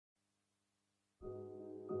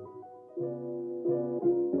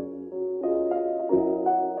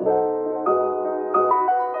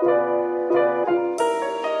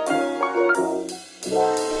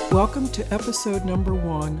to episode number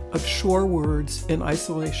 1 of Shore Words in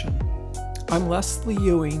Isolation. I'm Leslie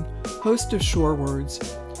Ewing, host of Shore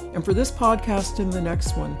Words, and for this podcast and the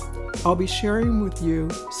next one, I'll be sharing with you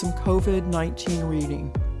some COVID-19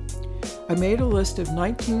 reading. I made a list of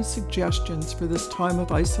 19 suggestions for this time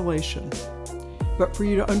of isolation, but for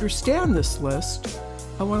you to understand this list,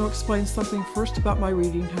 I want to explain something first about my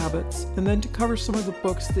reading habits and then to cover some of the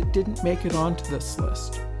books that didn't make it onto this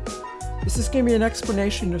list. This is going to be an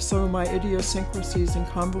explanation of some of my idiosyncrasies and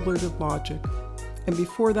convoluted logic. And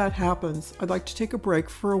before that happens, I'd like to take a break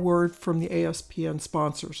for a word from the ASPN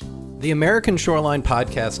sponsors. The American Shoreline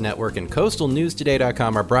Podcast Network and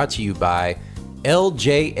CoastalNewsToday.com are brought to you by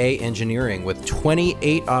LJA Engineering with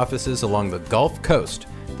 28 offices along the Gulf Coast.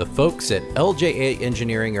 The folks at LJA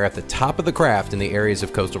Engineering are at the top of the craft in the areas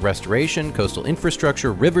of coastal restoration, coastal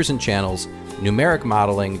infrastructure, rivers and channels, numeric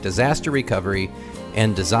modeling, disaster recovery,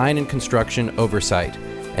 and design and construction oversight.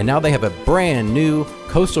 And now they have a brand new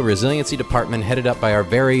coastal resiliency department headed up by our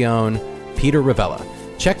very own Peter Ravella.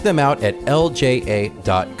 Check them out at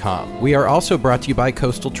lja.com. We are also brought to you by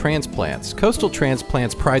Coastal Transplants. Coastal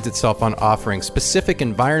Transplants prides itself on offering specific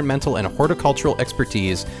environmental and horticultural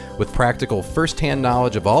expertise with practical first-hand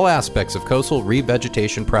knowledge of all aspects of coastal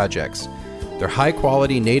revegetation projects. Their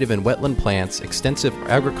high-quality native and wetland plants, extensive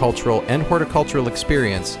agricultural and horticultural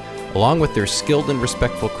experience, along with their skilled and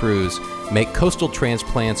respectful crews, make Coastal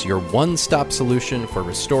Transplants your one-stop solution for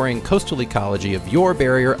restoring coastal ecology of your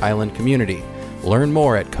barrier island community. Learn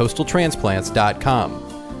more at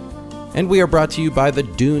coastaltransplants.com. And we are brought to you by the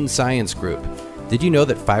Dune Science Group. Did you know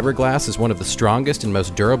that fiberglass is one of the strongest and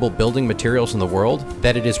most durable building materials in the world?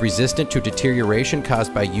 That it is resistant to deterioration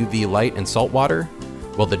caused by UV light and salt water?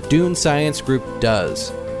 Well, the Dune Science Group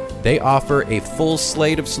does. They offer a full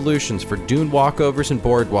slate of solutions for dune walkovers and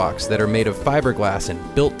boardwalks that are made of fiberglass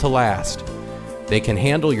and built to last. They can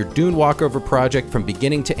handle your dune walkover project from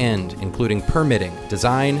beginning to end, including permitting,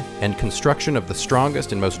 design, and construction of the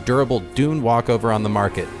strongest and most durable dune walkover on the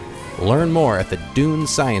market. Learn more at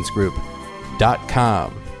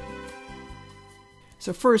thedunesciencegroup.com.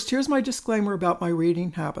 So first, here's my disclaimer about my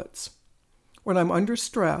reading habits. When I'm under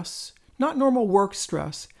stress, not normal work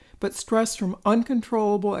stress, but stress from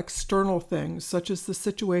uncontrollable external things, such as the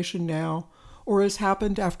situation now or has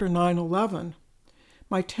happened after 9/11,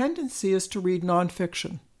 my tendency is to read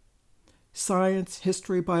nonfiction, science,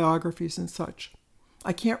 history, biographies, and such.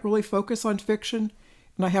 I can't really focus on fiction,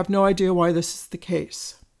 and I have no idea why this is the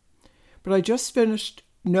case. But I just finished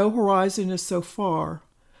No Horizon Is So Far,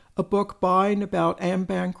 a book by and about Anne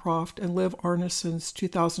Bancroft and Liv Arneson's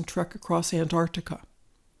 2000 trek across Antarctica.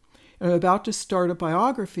 I'm about to start a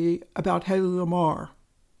biography about Hedy Lamarr.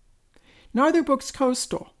 Neither book's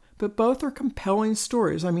coastal, but both are compelling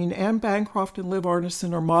stories. I mean, Anne Bancroft and Liv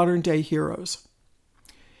Arneson are modern-day heroes.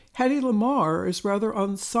 Hedy Lamarr is rather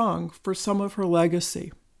unsung for some of her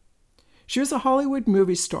legacy. She was a Hollywood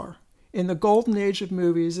movie star in the golden age of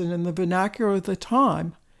movies, and in the vernacular of the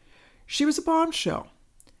time, she was a bombshell.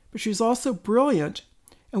 But she was also brilliant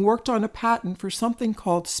and worked on a patent for something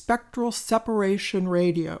called spectral separation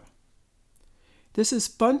radio. This is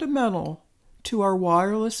fundamental to our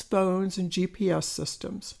wireless phones and GPS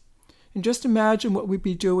systems. And just imagine what we'd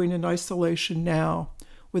be doing in isolation now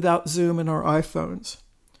without Zoom and our iPhones.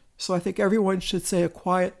 So I think everyone should say a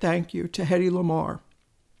quiet thank you to Hedy Lamarr.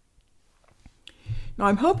 Now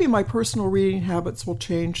I'm hoping my personal reading habits will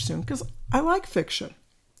change soon because I like fiction.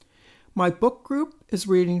 My book group is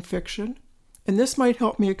reading fiction, and this might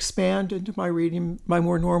help me expand into my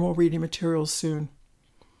more normal reading materials soon.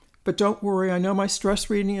 But don't worry, I know my stress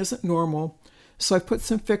reading isn't normal, so I've put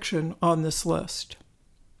some fiction on this list.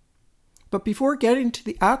 But before getting to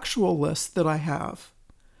the actual list that I have,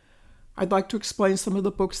 I'd like to explain some of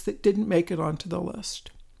the books that didn't make it onto the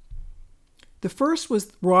list. The first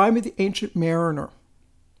was Rime of the Ancient Mariner.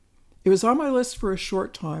 It was on my list for a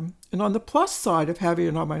short time, and on the plus side of having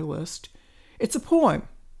it on my list, it's a poem,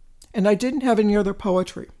 and I didn't have any other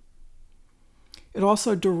poetry. It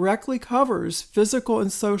also directly covers physical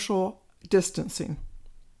and social distancing.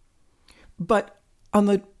 But on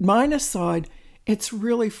the minus side, it's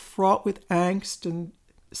really fraught with angst and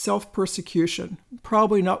self-persecution.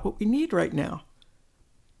 Probably not what we need right now.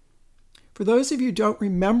 For those of you who don't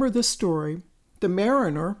remember the story, the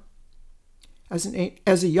mariner, as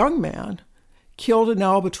a young man, killed an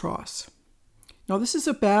albatross. Now this is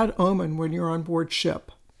a bad omen when you're on board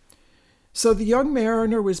ship. So the young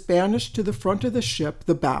mariner was banished to the front of the ship,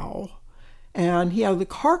 the bow, and he had the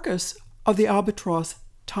carcass of the albatross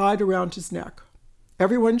tied around his neck.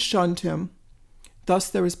 Everyone shunned him. Thus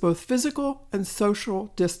there was both physical and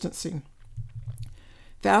social distancing.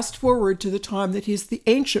 Fast forward to the time that he's the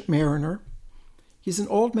ancient mariner. He's an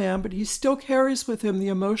old man, but he still carries with him the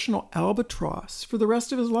emotional albatross for the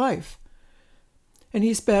rest of his life. And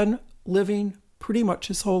he's been living pretty much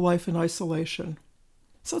his whole life in isolation.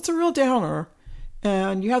 So it's a real downer.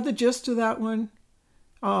 And you have the gist of that one.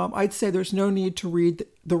 I'd say there's no need to read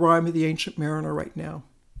The Rime of the Ancient Mariner right now.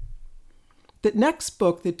 The next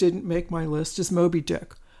book that didn't make my list is Moby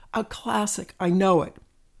Dick, a classic, I know it.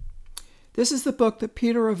 This is the book that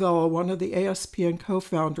Peter Avella, one of the ASPN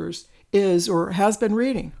co-founders, is or has been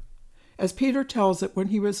reading. As Peter tells it, when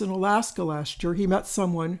he was in Alaska last year, he met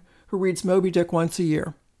someone who reads Moby Dick once a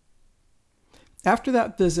year. After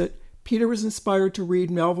that visit, Peter was inspired to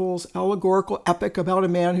read Melville's allegorical epic about a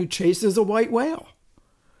man who chases a white whale.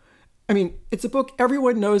 I mean, it's a book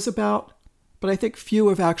everyone knows about, but I think few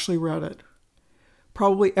have actually read it.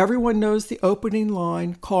 Probably everyone knows the opening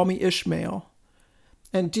line, "Call me Ishmael."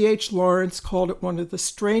 And D.H. Lawrence called it one of the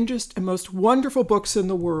strangest and most wonderful books in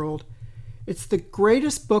the world. It's the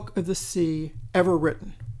greatest book of the sea ever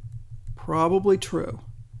written. Probably true.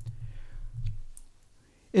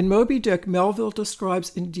 In Moby Dick, Melville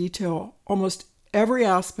describes in detail almost every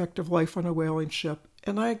aspect of life on a whaling ship,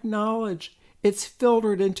 and I acknowledge it's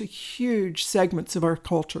filtered into huge segments of our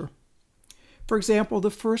culture. For example,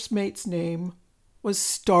 the first mate's name was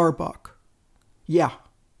Starbuck. Yeah,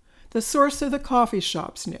 the source of the coffee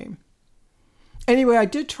shop's name. Anyway, I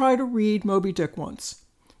did try to read Moby Dick once,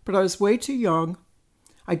 but I was way too young.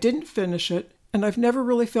 I didn't finish it, and I've never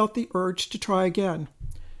really felt the urge to try again.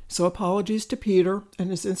 So apologies to Peter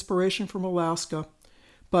and his inspiration from Alaska,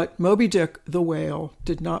 but Moby Dick, the whale,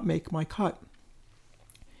 did not make my cut.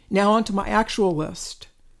 Now on to my actual list.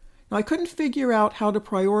 Now, I couldn't figure out how to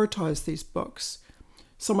prioritize these books,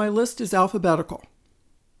 so my list is alphabetical.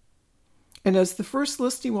 And as the first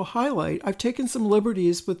listing will highlight, I've taken some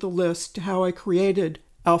liberties with the list to how I created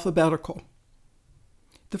alphabetical.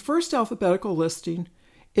 The first alphabetical listing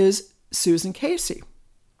is Susan Casey,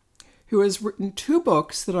 who has written 2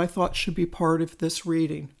 books that I thought should be part of this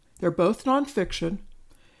reading. They're both nonfiction.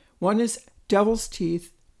 One is Devil's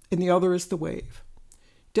Teeth, and the other is The Wave.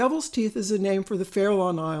 Devil's Teeth is a name for the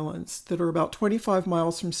Farallon Islands that are about 25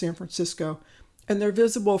 miles from San Francisco, and they're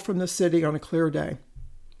visible from the city on a clear day.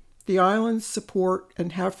 The islands support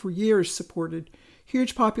and have for years supported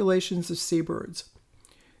huge populations of seabirds.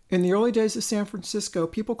 In the early days of San Francisco,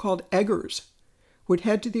 people called eggers would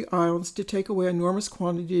head to the islands to take away enormous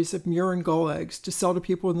quantities of murre and gull eggs to sell to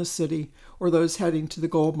people in the city or those heading to the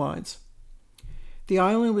gold mines. The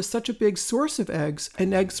island was such a big source of eggs,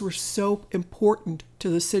 and eggs were so important to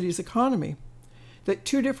the city's economy, that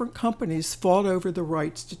 2 different companies fought over the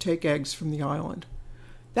rights to take eggs from the island.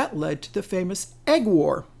 That led to the famous Egg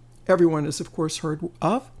War. Everyone has, of course, heard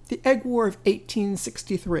of the Egg War of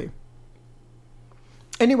 1863.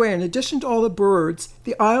 Anyway, in addition to all the birds,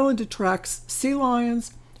 the island attracts sea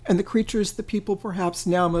lions and the creatures that people perhaps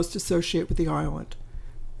now most associate with the island,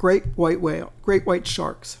 great white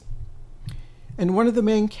sharks. And one of the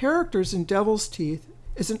main characters in Devil's Teeth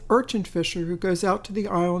is an urchin fisher who goes out to the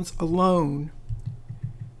islands alone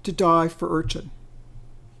to dive for urchin.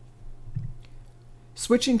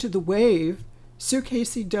 Switching to The Wave, Sue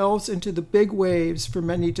Casey delves into the big waves from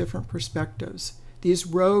many different perspectives, these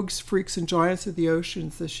rogues, freaks, and giants of the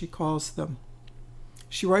oceans, as she calls them.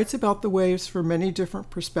 She writes about the waves from many different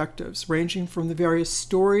perspectives, ranging from the various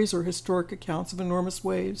stories or historic accounts of enormous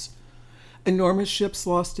waves, enormous ships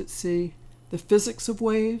lost at sea, the physics of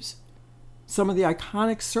waves, some of the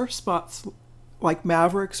iconic surf spots like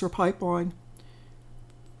Mavericks or Pipeline,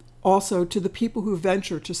 also to the people who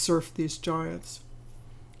venture to surf these giants.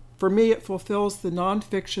 For me, it fulfills the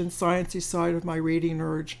nonfiction, science-y side of my reading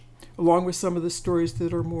urge, along with some of the stories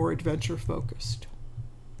that are more adventure-focused.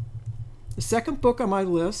 The second book on my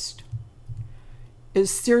list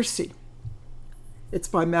is Circe. It's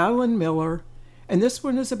by Madeline Miller, and this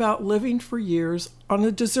one is about living for years on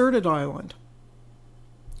a deserted island.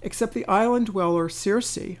 Except the island dweller,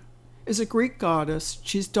 Circe, is a Greek goddess.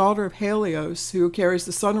 She's daughter of Helios, who carries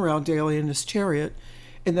the sun around daily in his chariot,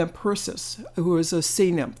 and then Perseus, who is a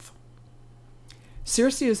sea nymph.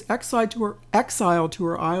 Circe is exiled to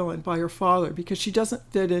her island by her father because she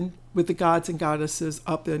doesn't fit in with the gods and goddesses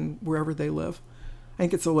up in wherever they live. I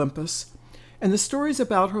think it's Olympus. And the story is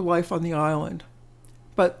about her life on the island.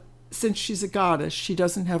 But since she's a goddess, she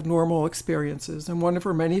doesn't have normal experiences, and one of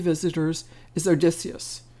her many visitors is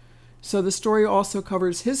Odysseus. So the story also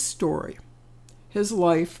covers his story, his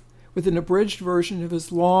life, with an abridged version of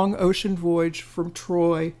his long ocean voyage from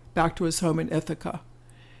Troy back to his home in Ithaca.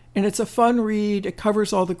 And it's a fun read. It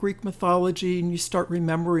covers all the Greek mythology, and you start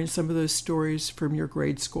remembering some of those stories from your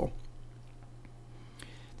grade school.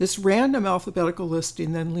 This random alphabetical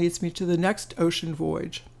listing then leads me to the next ocean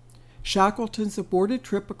voyage, Shackleton's aborted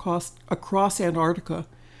trip across Antarctica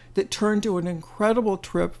that turned to an incredible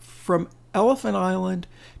trip from Elephant Island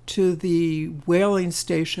to the whaling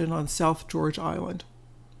station on South George Island.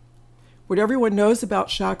 What everyone knows about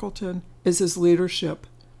Shackleton is his leadership,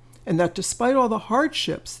 and that despite all the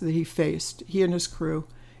hardships that he faced, he and his crew,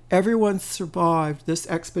 everyone survived this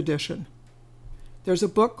expedition. There's a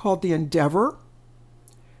book called The Endeavor,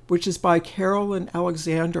 which is by Carolyn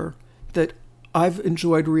Alexander, that I've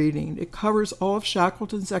enjoyed reading. It covers all of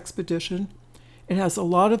Shackleton's expedition. It has a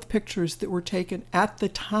lot of pictures that were taken at the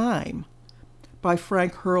time by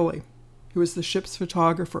Frank Hurley, who was the ship's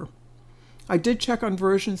photographer. I did check on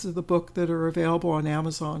versions of the book that are available on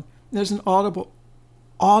Amazon. There's an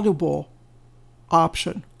audible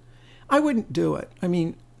option. I wouldn't do it. I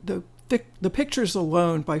mean, the pictures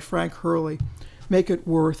alone by Frank Hurley make it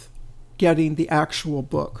worth getting the actual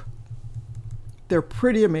book. They're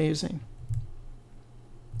pretty amazing.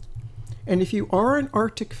 And if you are an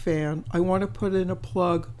Arctic fan, I want to put in a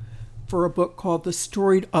plug for a book called The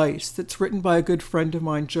Storied Ice that's written by a good friend of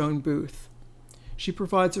mine, Joan Booth. She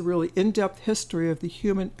provides a really in-depth history of the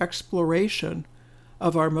human exploration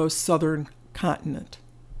of our most southern continent.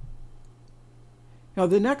 Now,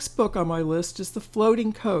 the next book on my list is The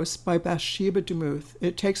Floating Coast by Bathsheba DeMuth.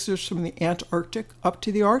 It takes us from the Antarctic up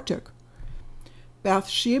to the Arctic.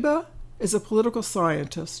 Bathsheba is a political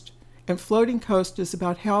scientist, and Floating Coast is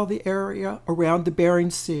about how the area around the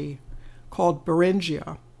Bering Sea, called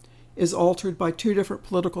Beringia, is altered by two different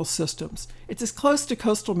political systems. It's as close to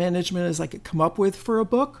coastal management as I could come up with for a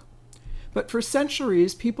book. But for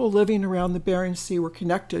centuries, people living around the Bering Sea were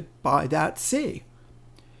connected by that sea.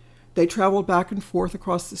 They traveled back and forth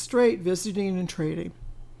across the strait, visiting and trading.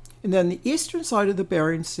 And then the eastern side of the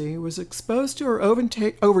Bering Sea was exposed to or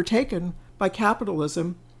overtaken by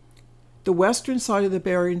capitalism. The western side of the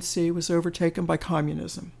Bering Sea was overtaken by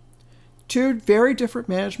communism. Two very different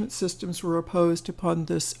management systems were opposed upon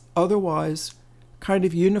this otherwise kind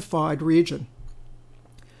of unified region.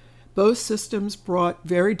 Both systems brought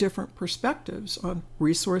very different perspectives on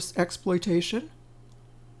resource exploitation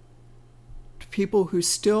to people who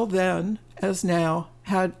still then, as now,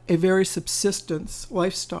 had a very subsistence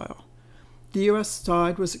lifestyle. The U.S.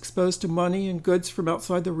 side was exposed to money and goods from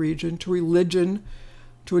outside the region, to religion,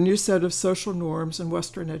 to a new set of social norms and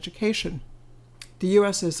Western education. The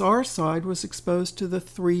USSR side was exposed to the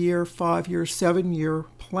 3-year, 5-year, 7-year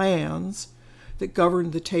plans that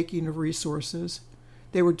governed the taking of resources.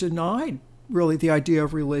 They were denied, really, the idea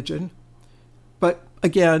of religion, but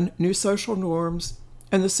again, new social norms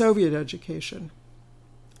and the Soviet education.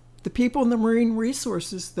 The people in the marine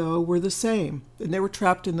resources, though, were the same, and they were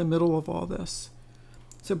trapped in the middle of all this.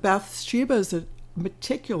 So Bathsheba is a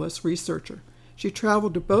meticulous researcher. She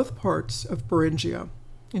traveled to both parts of Beringia,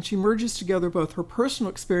 and she merges together both her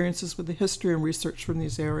personal experiences with the history and research from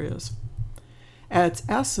these areas. At its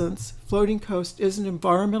essence, Floating Coast is an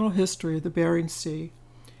environmental history of the Bering Sea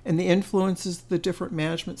and the influences of the different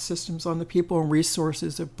management systems on the people and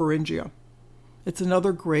resources of Beringia. It's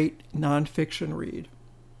another great nonfiction read.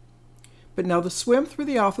 But now the swim through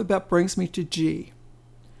the alphabet brings me to G,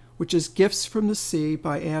 which is Gifts from the Sea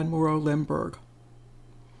by Anne Morrow Lindbergh.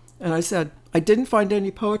 And I said, I didn't find any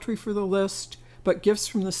poetry for the list, but Gifts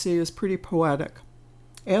from the Sea is pretty poetic.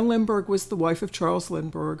 Anne Lindbergh was the wife of Charles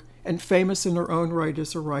Lindbergh and famous in her own right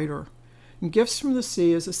as a writer. And Gifts from the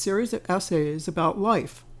Sea is a series of essays about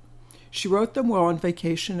life. She wrote them while on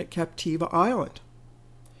vacation at Captiva Island.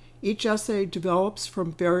 Each essay develops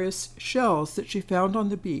from various shells that she found on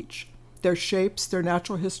the beach, their shapes, their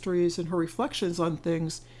natural histories, and her reflections on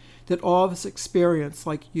things that all of us experience,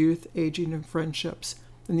 like youth, aging, and friendships,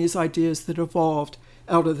 and these ideas that evolved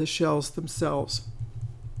out of the shells themselves.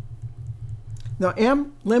 Now,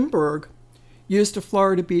 Anne Lindbergh used a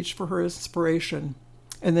Florida beach for her inspiration,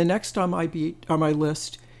 and the next on my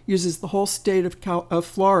list uses the whole state of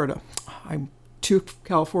Florida. I'm too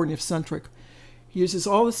California-centric. He uses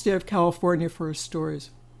all the state of California for his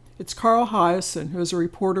stories. It's Carl Hiaasen, who is a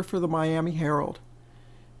reporter for the Miami Herald,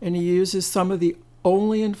 and he uses some of the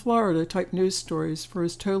only in Florida type news stories for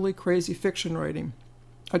his totally crazy fiction writing.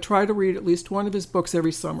 I try to read at least one of his books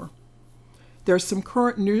every summer. There are some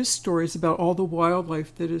current news stories about all the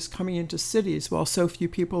wildlife that is coming into cities while so few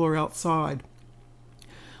people are outside,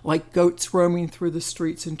 like goats roaming through the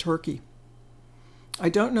streets in Turkey. I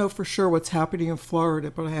don't know for sure what's happening in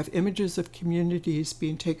Florida, but I have images of communities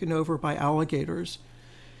being taken over by alligators.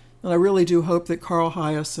 And I really do hope that Carl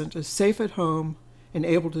Hiaasen is safe at home and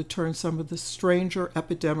able to turn some of the stranger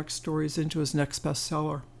epidemic stories into his next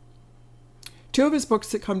bestseller. Two of his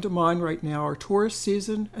books that come to mind right now are Tourist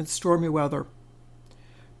Season and Stormy Weather.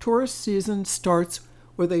 Tourist Season starts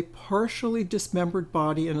with a partially dismembered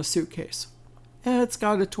body in a suitcase, and it's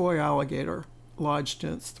got a toy alligator lodged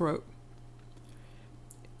in its throat.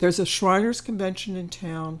 There's a Shriners convention in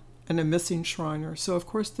town and a missing Shriner, so of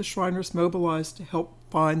course the Shriners mobilize to help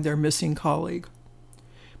find their missing colleague.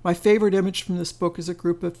 My favorite image from this book is a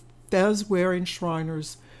group of fez-wearing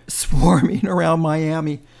Shriners swarming around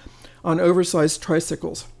Miami on oversized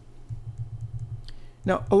tricycles.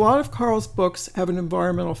 Now, a lot of Carl's books have an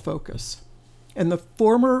environmental focus, and the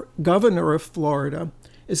former governor of Florida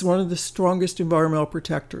is one of the strongest environmental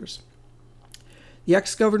protectors. The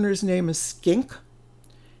ex-governor's name is Skink.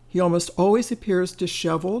 He almost always appears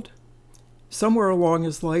disheveled. Somewhere along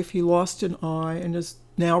his life, he lost an eye and is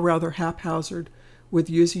now rather haphazard with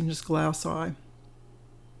using his glass eye.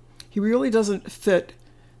 He really doesn't fit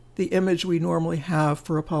the image we normally have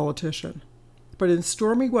for a politician. But in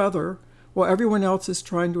Stormy Weather, while everyone else is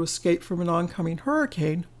trying to escape from an oncoming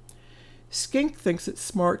hurricane, Skink thinks it's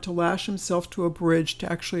smart to lash himself to a bridge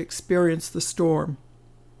to actually experience the storm.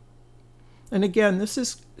 And again, this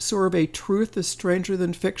is sort of a truth is stranger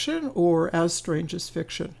than fiction or as strange as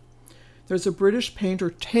fiction. There's a British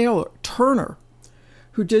painter, Turner,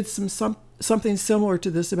 who did something similar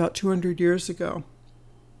to this about 200 years ago.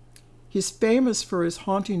 He's famous for his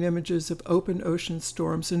haunting images of open ocean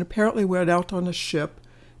storms and apparently went out on a ship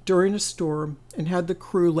during a storm and had the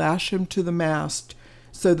crew lash him to the mast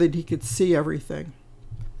so that he could see everything.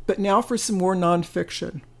 But now for some more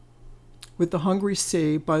nonfiction, with The Hungry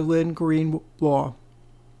Sea by Lynn Greenlaw.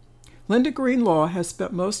 Linda Greenlaw has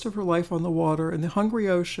spent most of her life on the water, and the Hungry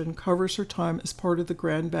Ocean covers her time as part of the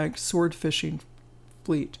Grand Bank sword fishing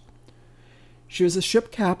fleet. She was a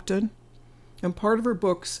ship captain, and part of her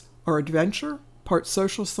books are adventure, part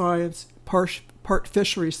social science, part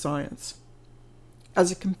fishery science.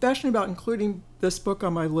 As a confession about including this book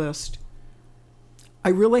on my list, I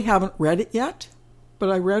really haven't read it yet,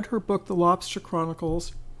 but I read her book, The Lobster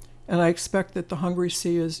Chronicles, and I expect that The Hungry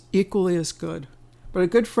Sea is equally as good. But a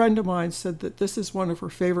good friend of mine said that this is one of her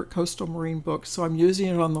favorite coastal marine books, so I'm using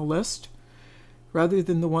it on the list rather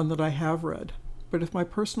than the one that I have read. But if my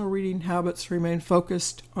personal reading habits remain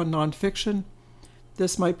focused on nonfiction,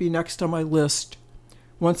 this might be next on my list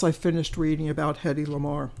once I've finished reading about Hedy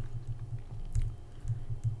Lamarr.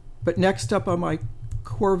 But next up on my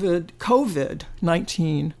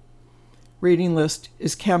COVID-19 reading list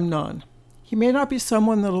is Kem Nunn. He may not be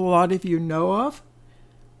someone that a lot of you know of.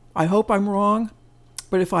 I hope I'm wrong,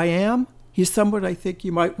 but if I am, he's someone I think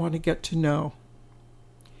you might want to get to know.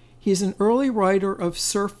 He's an early writer of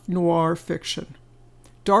surf noir fiction,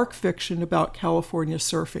 dark fiction about California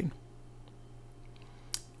surfing.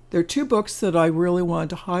 There are two books that I really wanted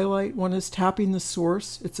to highlight. One is Tapping the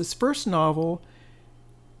Source. It's his first novel,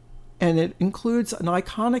 and it includes an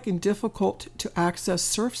iconic and difficult-to-access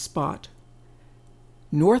surf spot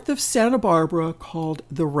north of Santa Barbara called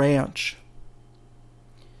The Ranch.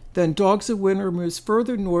 Then Dogs of Winter moves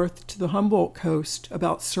further north to the Humboldt Coast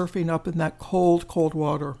about surfing up in that cold, cold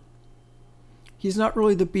water. He's not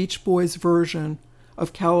really the Beach Boys version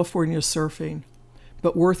of California surfing,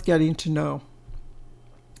 but worth getting to know.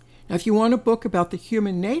 Now, if you want a book about the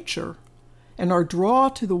human nature and our draw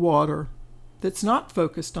to the water that's not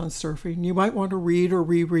focused on surfing, you might want to read or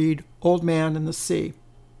reread Old Man and the Sea.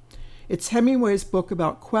 It's Hemingway's book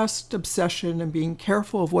about quest, obsession, and being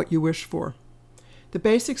careful of what you wish for. The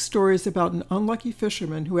basic story is about an unlucky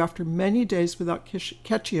fisherman who, after many days without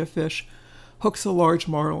catching a fish, hooks a large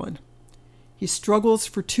marlin. He struggles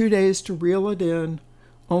for 2 days to reel it in,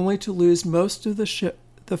 only to lose most of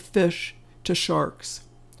the fish to sharks.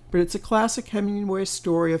 But it's a classic Hemingway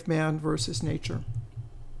story of man versus nature.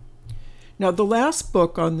 Now, the last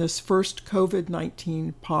book on this first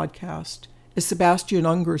COVID-19 podcast is Sebastian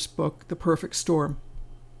Unger's book, The Perfect Storm.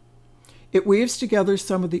 It weaves together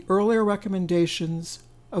some of the earlier recommendations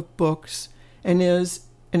of books and is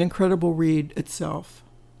an incredible read itself.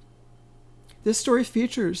 This story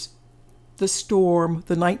features the storm,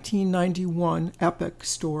 the 1991 epic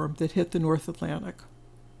storm that hit the North Atlantic,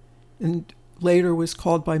 and later was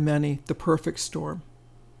called by many the perfect storm.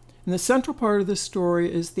 And the central part of the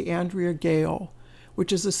story is the Andrea Gale,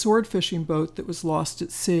 which is a sword fishing boat that was lost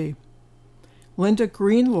at sea. Linda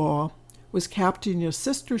Greenlaw was captaining a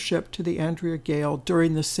sister ship to the Andrea Gale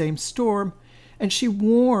during the same storm, and she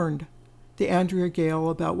warned the Andrea Gale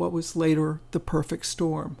about what was later the perfect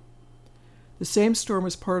storm. The same storm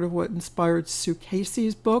was part of what inspired Sue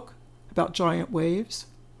Casey's book about giant waves.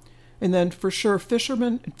 And then, for sure,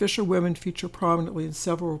 fishermen and fisherwomen feature prominently in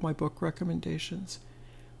several of my book recommendations.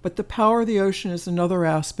 But The Power of the Ocean is another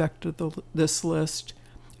aspect of this list,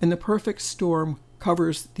 and The Perfect Storm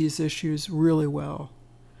covers these issues really well.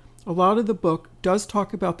 A lot of the book does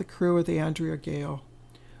talk about the crew of the Andrea Gale.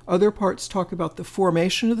 Other parts talk about the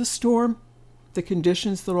formation of the storm, the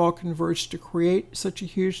conditions that all converged to create such a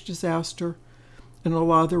huge disaster, and a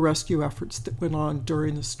lot of the rescue efforts that went on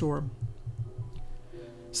during the storm.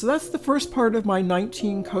 So that's the first part of my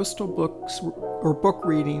 19 coastal books or book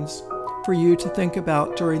readings for you to think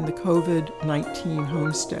about during the COVID-19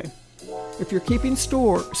 homestay. If you're keeping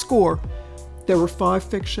score, there were 5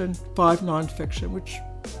 fiction, 5 nonfiction, which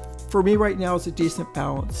for me right now is a decent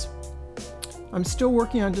balance. I'm still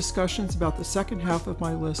working on discussions about the second half of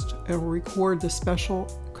my list and will record the special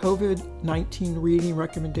COVID-19 reading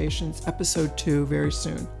recommendations episode 2 very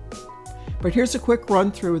soon. But here's a quick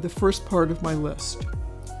run through of the first part of my list.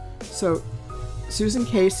 So, Susan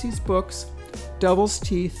Casey's books, Devil's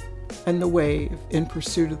Teeth and The Wave, In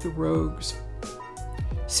Pursuit of the Rogues.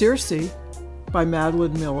 Circe by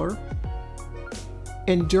Madeline Miller.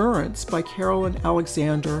 Endurance by Carolyn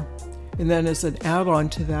Alexander. And then as an add-on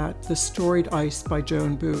to that, The Storied Ice by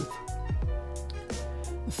Joan Booth.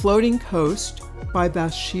 The Floating Coast by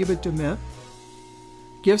Bathsheba DeMint.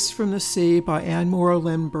 Gifts from the Sea by Anne Morrow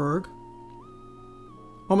Lindbergh.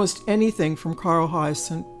 Almost anything from Carl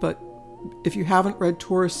Hiaasen, but if you haven't read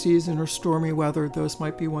Tourist Season or Stormy Weather, those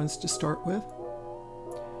might be ones to start with.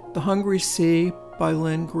 The Hungry Sea by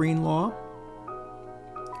Lynn Greenlaw.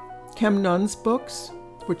 Kem Nunn's books,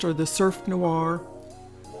 which are The Surf Noir,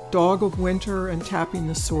 Dog of Winter and Tapping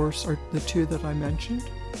the Source are the 2 that I mentioned.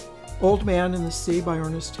 Old Man in the Sea by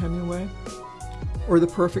Ernest Hemingway, or The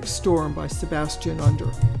Perfect Storm by Sebastian Under.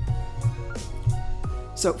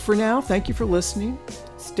 So for now, thank you for listening.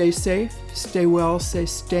 Stay safe, stay well, stay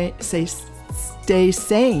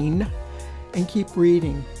sane, and keep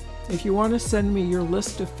reading. If you want to send me your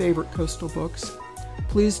list of favorite coastal books,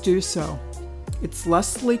 please do so. It's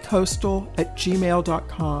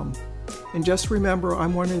lesliecoastal@gmail.com. And just remember,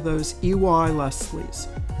 I'm one of those EY Leslies.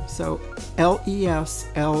 So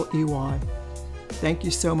Lesley. Thank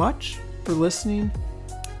you so much for listening,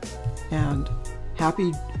 and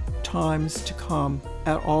happy times to come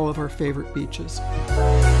at all of our favorite beaches.